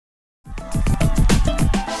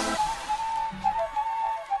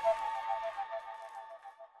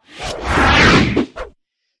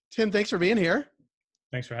Tim, thanks for being here.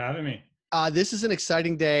 Thanks for having me. This is an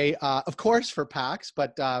exciting day, of course, for PAX,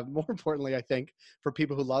 but more importantly, I think, for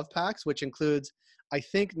people who love PAX, which includes, I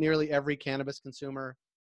think, nearly every cannabis consumer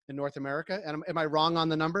in North America. And am I wrong on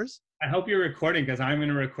the numbers? I hope you're recording because I'm going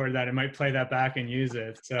to record that. I might play that back and use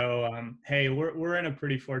it. So, hey, we're in a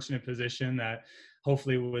pretty fortunate position that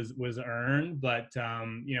hopefully was earned, but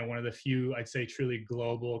one of the few, I'd say, truly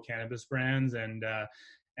global cannabis brands, and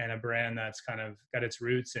a brand that's kind of got its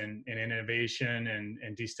roots in innovation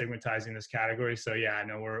and destigmatizing this category. So yeah,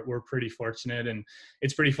 no, we're pretty fortunate, and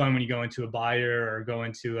it's pretty fun when you go into a buyer or go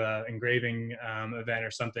into a engraving event or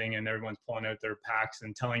something, and everyone's pulling out their packs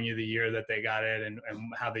and telling you the year that they got it and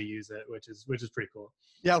how they use it, which is pretty cool.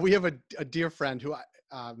 Yeah, we have a dear friend who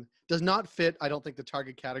does not fit, I don't think, the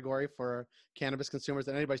target category for cannabis consumers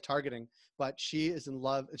that anybody's targeting, but she is in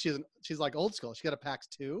love. She's like old school. She got a PAX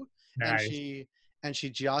too, Nice. and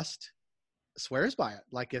she just swears by it,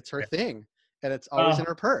 like it's her Yeah. thing, and it's always in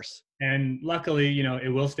her purse. And luckily, it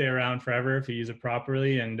will stay around forever if you use it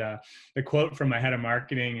properly. And the quote from my head of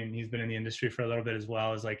marketing, and he's been in the industry for a little bit as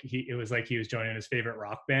well, is like it was like he was joining his favorite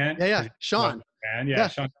rock band. Yeah, Sean. Yeah,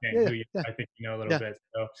 Sean King, who yeah. I think you know a little bit.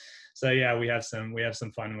 So yeah, we have some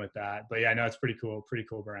fun with that. But yeah, no, it's pretty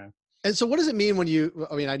cool brand. And so what does it mean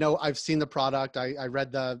when I know I've seen the product, I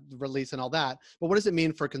read the release and all that, but what does it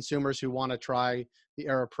mean for consumers who want to try the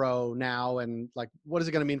Era Pro now? And like, what is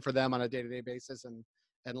it going to mean for them on a day-to-day basis? And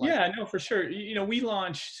like, yeah, no, for sure. We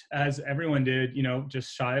launched, as everyone did,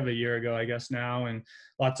 just shy of a year ago, I guess now, and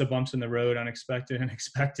lots of bumps in the road, unexpected and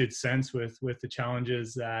expected sense with the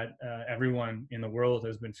challenges that everyone in the world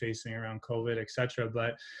has been facing around COVID, et cetera.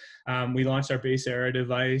 But we launched our base Era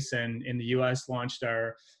device, and in the US launched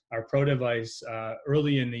our Pro device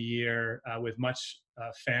early in the year with much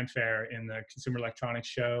fanfare in the Consumer Electronics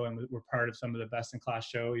Show, and we're part of some of the best in class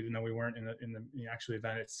show, even though we weren't in the actual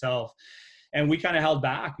event itself. And we kind of held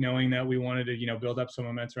back, knowing that we wanted to, build up some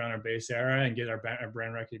momentum around our base Era and get our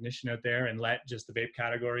brand recognition out there and let just the vape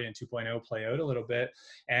category and 2.0 play out a little bit.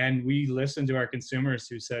 And we listened to our consumers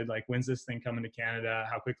who said, like, when's this thing coming to Canada?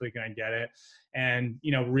 How quickly can I get it? And,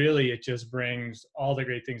 really, it just brings all the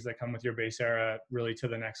great things that come with your base Era really to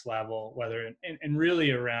the next level, and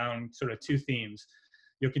really around sort of two themes.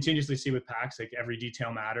 You'll continuously see with PAX, like every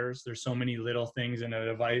detail matters. There's so many little things in a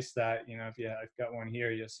device that, I've got one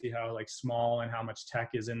here, you'll see how like small and how much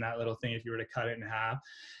tech is in that little thing if you were to cut it in half.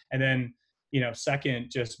 And then,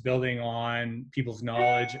 second, just building on people's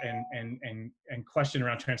knowledge and question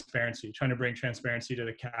around transparency, trying to bring transparency to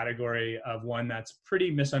the category of one that's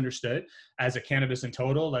pretty misunderstood as a cannabis in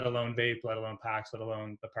total, let alone vape, let alone PAX, let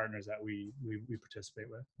alone the partners that we participate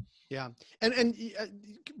with. Yeah. And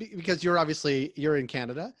because you're in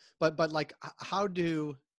Canada, but like, how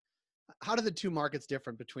do the two markets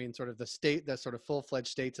differ between sort of the sort of full-fledged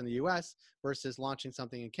states in the US versus launching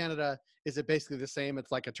something in Canada? Is it basically the same?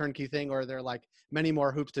 It's like a turnkey thing, or are there like many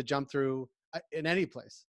more hoops to jump through in any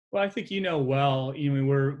place? Well, I think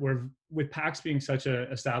we're with PAX being such an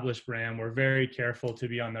established brand, we're very careful to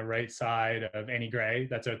be on the right side of any gray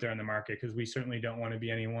that's out there in the market, because we certainly don't want to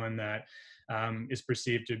be anyone that is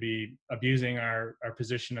perceived to be abusing our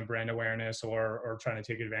position of brand awareness or trying to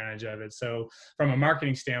take advantage of it. So from a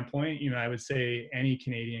marketing standpoint, I would say any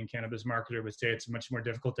Canadian cannabis marketer would say it's much more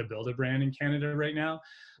difficult to build a brand in Canada right now.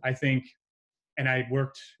 I think, and I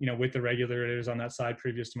worked, with the regulators on that side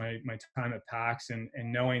previous to my time at PAX, and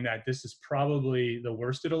knowing that this is probably the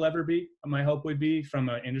worst it'll ever be, my hope would be from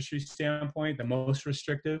an industry standpoint, the most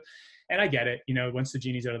restrictive. And I get it, once the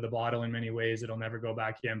genie's out of the bottle, in many ways, it'll never go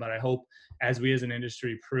back in. But I hope as we as an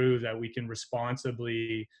industry prove that we can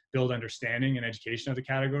responsibly build understanding and education of the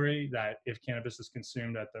category, that if cannabis is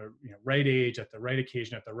consumed at the right age, at the right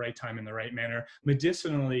occasion, at the right time, in the right manner,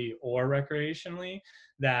 medicinally or recreationally,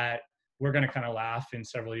 that we're going to kind of laugh in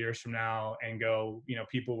several years from now and go,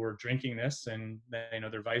 people were drinking this and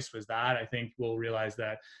their vice was that. I think we'll realize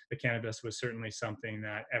that the cannabis was certainly something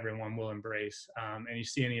that everyone will embrace. And you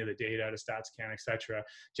see any of the data out of StatsCan, et cetera,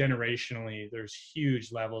 generationally, there's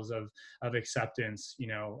huge levels of acceptance,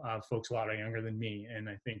 folks a lot younger than me. And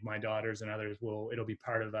I think my daughters and others it'll be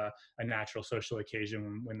part of a natural social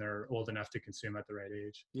occasion when they're old enough to consume at the right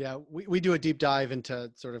age. Yeah, we do a deep dive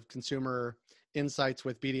into sort of consumer insights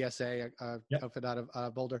with BDSA, Yep. outfit out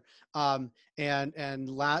of Boulder. And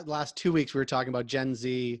last 2 weeks we were talking about Gen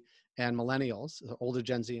Z and millennials, older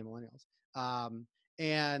Gen Z and millennials.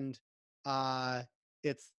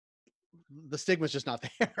 It's the stigma's just not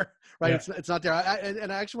there, right? Yeah. It's not there.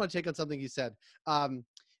 And I actually want to take on something you said.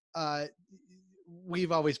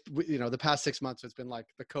 We've always, the past 6 months, it's been like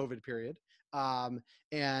the COVID period. And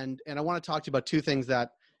I want to talk to you about two things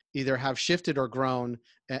that either have shifted or grown,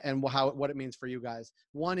 and what it means for you guys.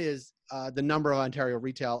 One is the number of Ontario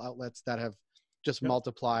retail outlets that have just Yep.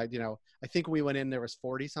 multiplied. I think we went in, there was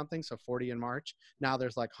 40 something, so 40 in March. Now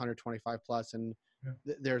there's like 125 plus, and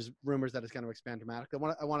Yeah. there's rumors that it's going to expand dramatically.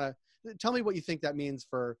 I want to tell me what you think that means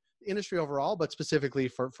for the industry overall, but specifically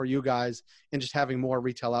for you guys, and just having more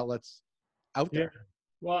retail outlets out Yeah. there.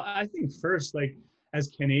 Well, I think first, like as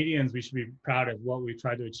Canadians, we should be proud of what we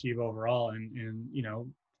tried to achieve overall,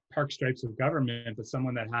 and Park Stripes of government, but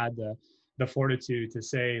someone that had the fortitude to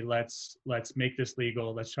say, let's make this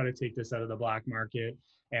legal, let's try to take this out of the black market,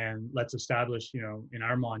 and let's establish, in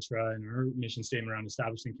our mantra and our mission statement around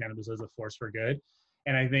establishing cannabis as a force for good.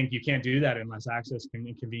 And I think you can't do that unless access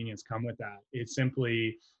and convenience come with that. It's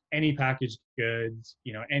simply any packaged goods,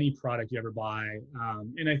 any product you ever buy.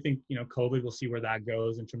 And I think, COVID, we'll see where that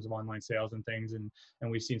goes in terms of online sales and things. And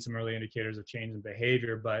we've seen some early indicators of change in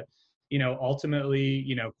behavior, but, ultimately,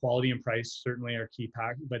 quality and price certainly are key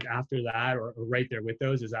but after that, or right there with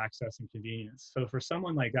those, is access and convenience. So for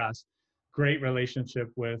someone like us, great relationship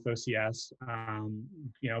with OCS,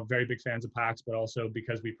 very big fans of PAX, but also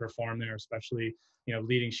because we perform there, especially,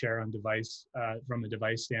 leading share on device, from a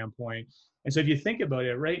device standpoint. And so if you think about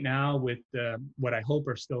it right now with what I hope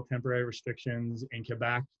are still temporary restrictions in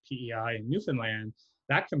Quebec, PEI, and Newfoundland,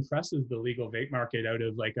 that compresses the legal vape market out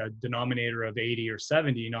of like a denominator of 80 or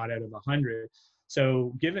 70, not out of 100.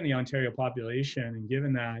 So given the Ontario population, and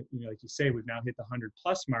given that, like you say, we've now hit the 100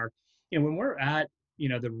 plus mark, when we're at,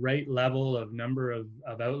 the right level of number of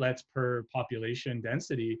outlets per population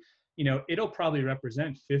density, it'll probably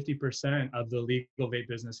represent 50% of the legal vape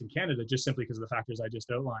business in Canada, just simply because of the factors I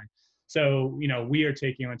just outlined. So, we are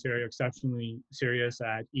taking Ontario exceptionally serious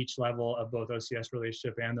at each level of both OCS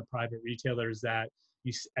relationship and the private retailers that,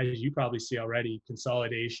 as you probably see already,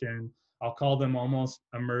 consolidation, I'll call them almost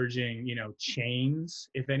emerging, chains,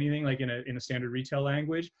 if anything, like in a standard retail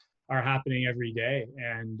language, are happening every day.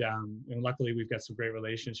 And luckily we've got some great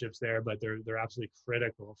relationships there, but they're absolutely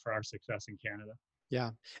critical for our success in Canada. Yeah.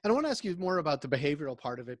 And I want to ask you more about the behavioral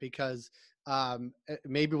part of it, because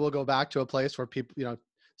maybe we'll go back to a place where people,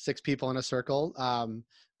 6 people in a circle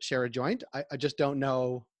share a joint. I just don't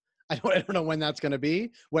know. I don't know when that's going to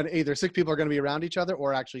be, when either 6 people are going to be around each other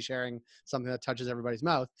or actually sharing something that touches everybody's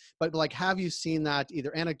mouth. But like, have you seen that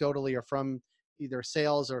either anecdotally or from either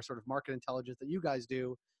sales or sort of market intelligence that you guys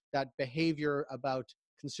do, that behavior about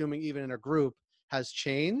consuming even in a group has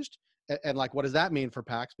changed? And like, what does that mean for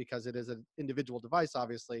PAX? Because it is an individual device,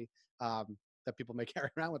 obviously, that people may carry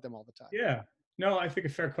around with them all the time. Yeah. No, I think a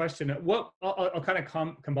fair question. What I'll kind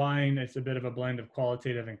of combine, it's a bit of a blend of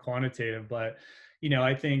qualitative and quantitative, but,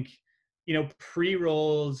 I think,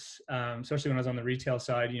 pre-rolls, especially when I was on the retail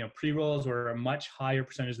side, pre-rolls were a much higher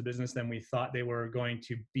percentage of the business than we thought they were going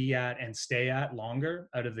to be at and stay at longer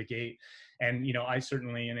out of the gate. And, I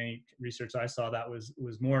certainly, in any research I saw, that was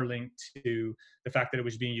more linked to the fact that it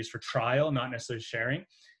was being used for trial, not necessarily sharing.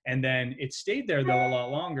 And then it stayed there, though, a lot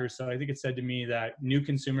longer. So I think it said to me that new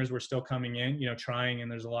consumers were still coming in, trying,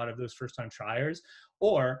 and there's a lot of those first-time triers,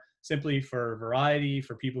 or simply for variety,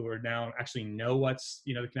 for people who are now actually know what's,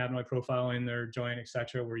 the cannabinoid profile in their joint, et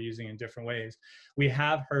cetera, we're using in different ways. We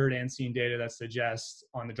have heard and seen data that suggests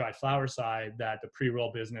on the dried flower side that the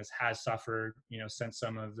pre-roll business has suffered, since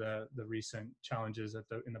some of the recent challenges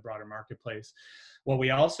in the broader marketplace. What we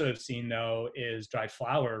also have seen, though, is dried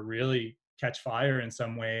flower really catch fire in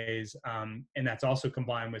some ways. And that's also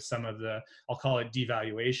combined with some of the, I'll call it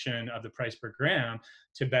devaluation of the price per gram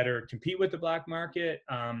to better compete with the black market.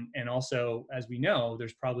 And also, as we know,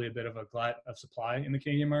 there's probably a bit of a glut of supply in the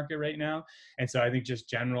Canadian market right now. And so I think just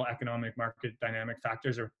general economic market dynamic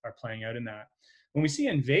factors are playing out in that. When we see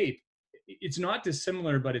in vape, it's not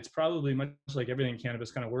dissimilar, but it's probably much like everything in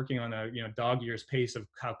cannabis, kind of working on a dog years pace of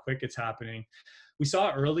how quick it's happening. We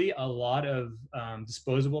saw early a lot of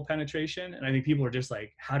disposable penetration, and I think people are just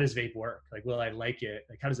like, how does vape work? Like, will I like it?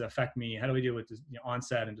 Like, how does it affect me? How do we deal with this,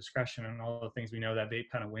 onset and discretion and all the things we know that vape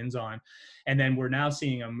kind of wins on? And then we're now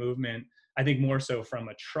seeing a movement, I think more so from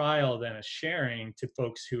a trial than a sharing, to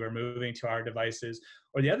folks who are moving to our devices.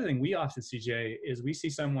 Or the other thing we often see, Jay, is we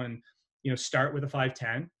see someone, start with a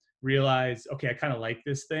 510, realize, okay, I kind of like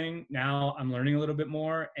this thing. Now I'm learning a little bit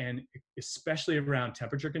more, and especially around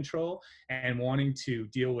temperature control and wanting to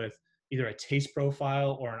deal with either a taste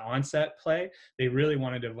profile or an onset play. They really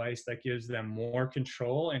want a device that gives them more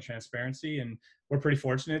control and transparency. And we're pretty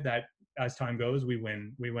fortunate that as time goes, we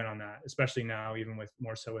win on that, especially now, even with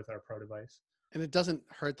more so with our Pro device. And it doesn't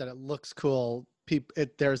hurt that it looks cool.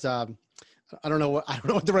 There's I don't know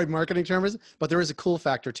what the right marketing term is, but there is a cool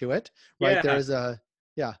factor to it, right? Yeah. There is a,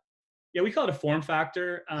 yeah. Yeah, we call it a form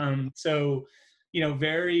factor. So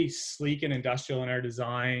very sleek and industrial in our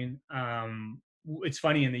design. It's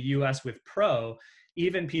funny, in the US with Pro,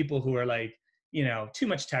 even people who are like, too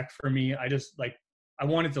much tech for me, I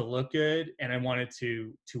wanted to look good and I wanted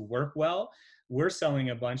to work well. We're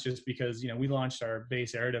selling a bunch just because, we launched our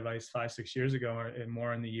base Air device 5-6 years ago, and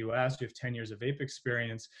more in the US. We have 10 years of vape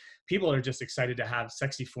experience. People are just excited to have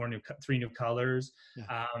sexy 3 new colors,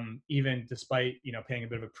 Yeah. even despite, paying a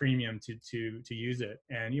bit of a premium to use it.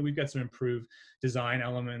 And we've got some improved design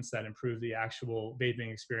elements that improve the actual vaping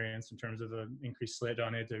experience in terms of the increased slit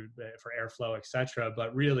on it for airflow, etc.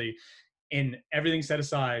 But really, in everything set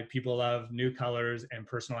aside, people love new colors and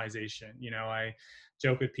personalization. I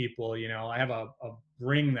joke with people, I have a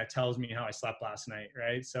ring that tells me how I slept last night,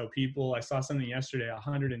 right? So I saw something yesterday,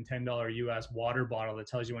 $110 US water bottle that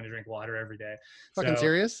tells you when to drink water every day. Fucking So,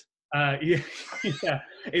 serious? yeah, yeah,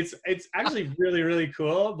 it's actually really, really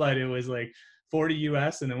cool, but it was like 40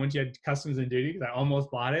 US. And then once you had customs and duties, I almost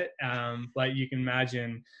bought it. But you can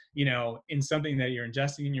imagine, in something that you're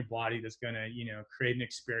ingesting in your body that's going to, create an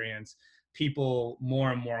experience, people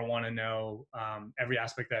more and more want to know every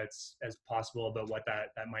aspect that's as possible about what that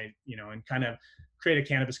might, and kind of create a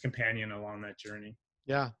cannabis companion along that journey.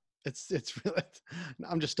 Yeah, it's really.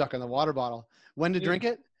 I'm just stuck on the water bottle. When to drink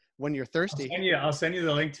it? When you're thirsty. I'll send you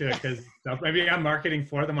the link to it, because maybe I'm marketing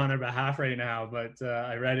for them on their behalf right now, but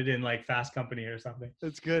I read it in like Fast Company or something.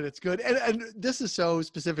 It's good. It's good. And this is so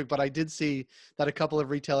specific, but I did see that a couple of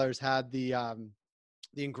retailers had the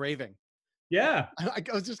engraving. Yeah. I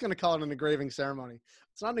was just going to call it an engraving ceremony.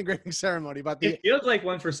 It's not an engraving ceremony, but it feels like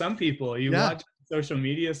one for some people. You Yeah. watch the social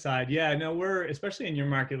media side. Yeah, no, we're, especially in your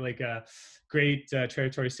market, like a great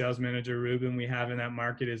territory sales manager, Ruben, we have in that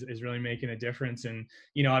market is really making a difference. And,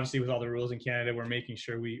 obviously with all the rules in Canada, we're making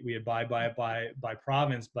sure we abide by it by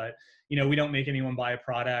province, but, we don't make anyone buy a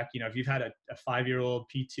product. If you've had a 5-year-old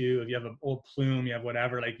P2, if you have an old plume, you have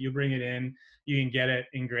whatever, like you bring it in, you can get it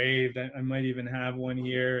engraved. I might even have one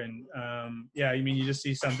here. And yeah, you just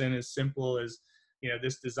see something as simple as,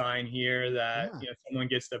 this design here that, someone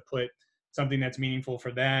gets to put something that's meaningful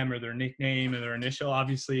for them, or their nickname or their initial,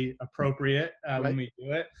 obviously appropriate when we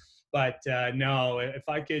do it. But no, if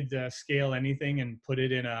I could scale anything and put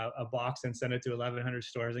it in a box and send it to 1,100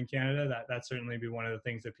 stores in Canada, that'd certainly be one of the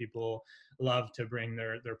things that people love to bring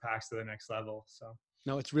their packs to the next level. So.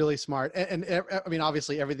 No, it's really smart. And I mean,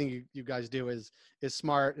 obviously everything you guys do is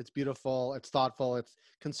smart. It's beautiful. It's thoughtful. It's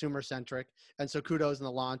consumer centric. And so kudos in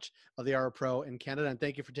the launch of the Aura Pro in Canada. And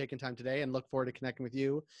thank you for taking time today, and look forward to connecting with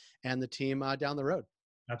you and the team down the road.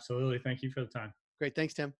 Absolutely. Thank you for the time. Great.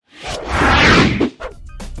 Thanks, Tim.